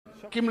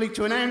Gimli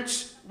to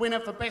announce winner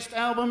for best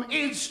album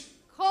is...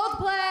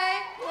 Coldplay!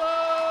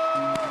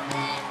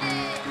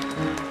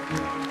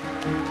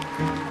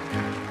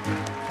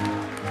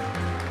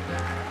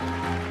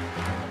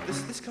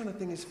 This kind of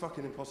thing is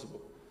fucking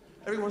impossible.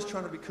 Everyone's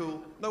trying to be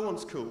cool. No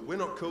one's cool. We're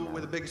not cool. We're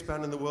the biggest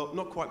band in the world.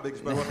 Not quite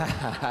biggest band.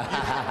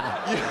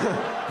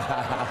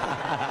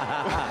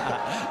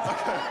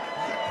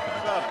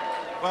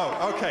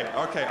 Well, okay.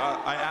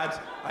 I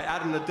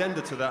add an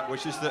addenda to that,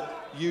 which is that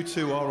you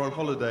two are on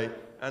holiday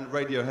and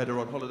Radiohead are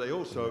on holiday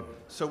also.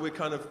 So we're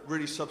kind of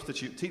really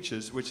substitute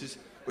teachers, which is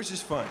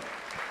fine.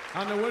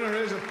 And the winner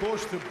is, of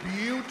course, the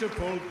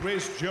beautiful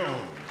Grace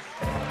Jones.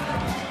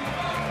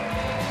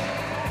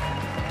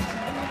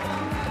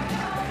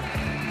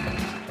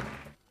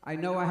 I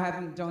know I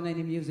haven't done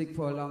any music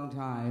for a long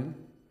time,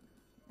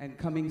 and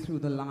coming through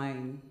the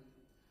line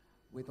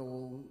with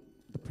all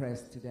the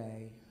press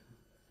today,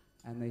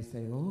 and they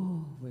say,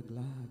 "Oh, we're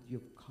glad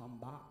you've come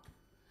back."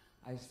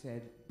 I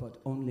said,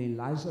 "But only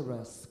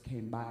Lazarus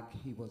came back.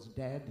 He was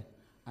dead.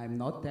 I'm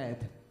not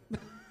dead."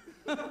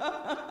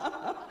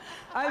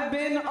 I've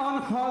been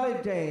on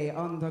holiday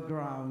on the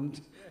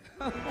ground.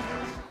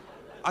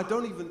 I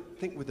don't even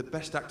think we're the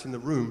best act in the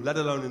room, let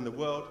alone in the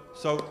world.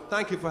 So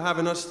thank you for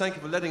having us. Thank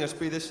you for letting us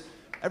be this.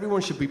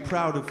 Everyone should be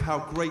proud of how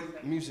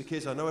great music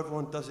is. I know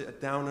everyone does it at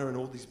Downer and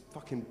all these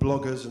fucking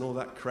bloggers and all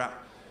that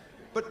crap.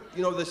 But,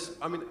 you know,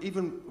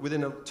 even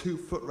within a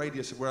 2-foot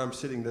radius of where I'm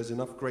sitting, there's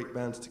enough great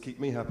bands to keep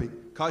me happy.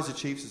 Kaiser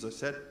Chiefs, as I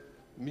said,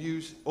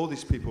 Muse, all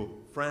these people,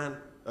 Fran,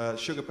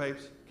 Sugar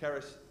Babes,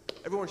 Keris.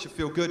 Everyone should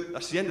feel good.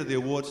 That's the end of the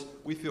awards.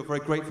 We feel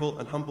very grateful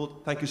and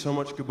humbled. Thank you so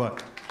much. Goodbye.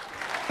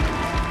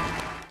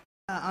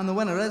 And the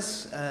winner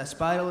is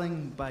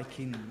Spiralling by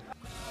Keen.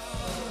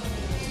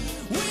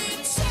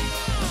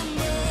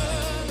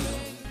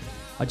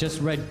 I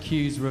just read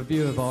Q's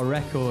review of our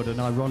record,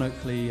 and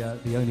ironically,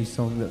 the only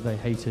song that they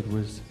hated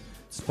was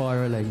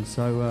Spiralling.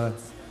 So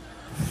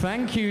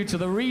thank you to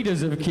the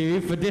readers of Q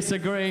for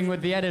disagreeing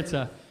with the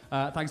editor.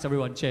 Thanks,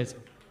 everyone. Cheers.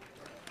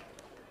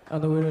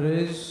 And the winner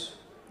is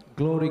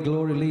Glory,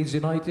 Glory, Leeds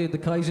United, the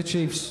Kaiser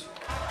Chiefs.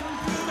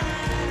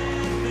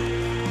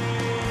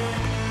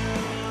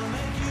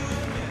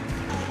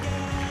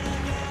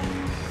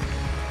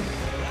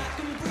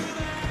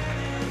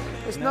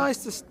 It's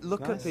nice to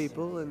look at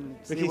people and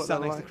see Ricky's what sat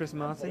they're next like. to Chris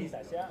Martin.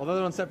 Although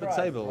they're on separate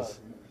tables,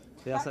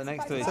 they are sat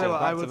next to each So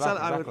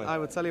other. I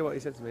would tell you what he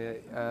said to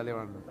me earlier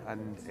on,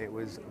 and it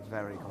was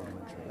very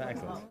complimentary.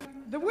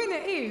 Excellent. The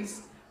winner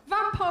is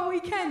Vampire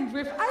Weekend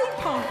with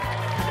A-Punk.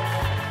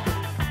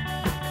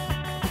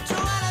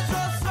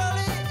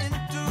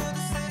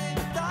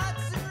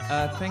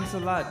 Thanks a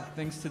lot.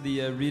 Thanks to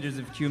the readers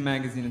of Q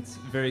Magazine. It's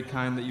very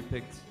kind that you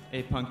picked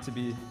A-Punk to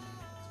be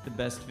the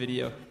best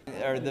video.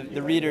 Or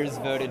the readers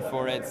voted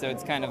for it, so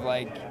it's kind of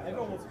like,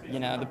 you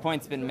know, the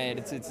point's been made.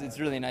 It's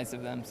really nice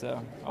of them,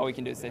 so all we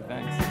can do is say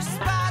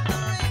thanks.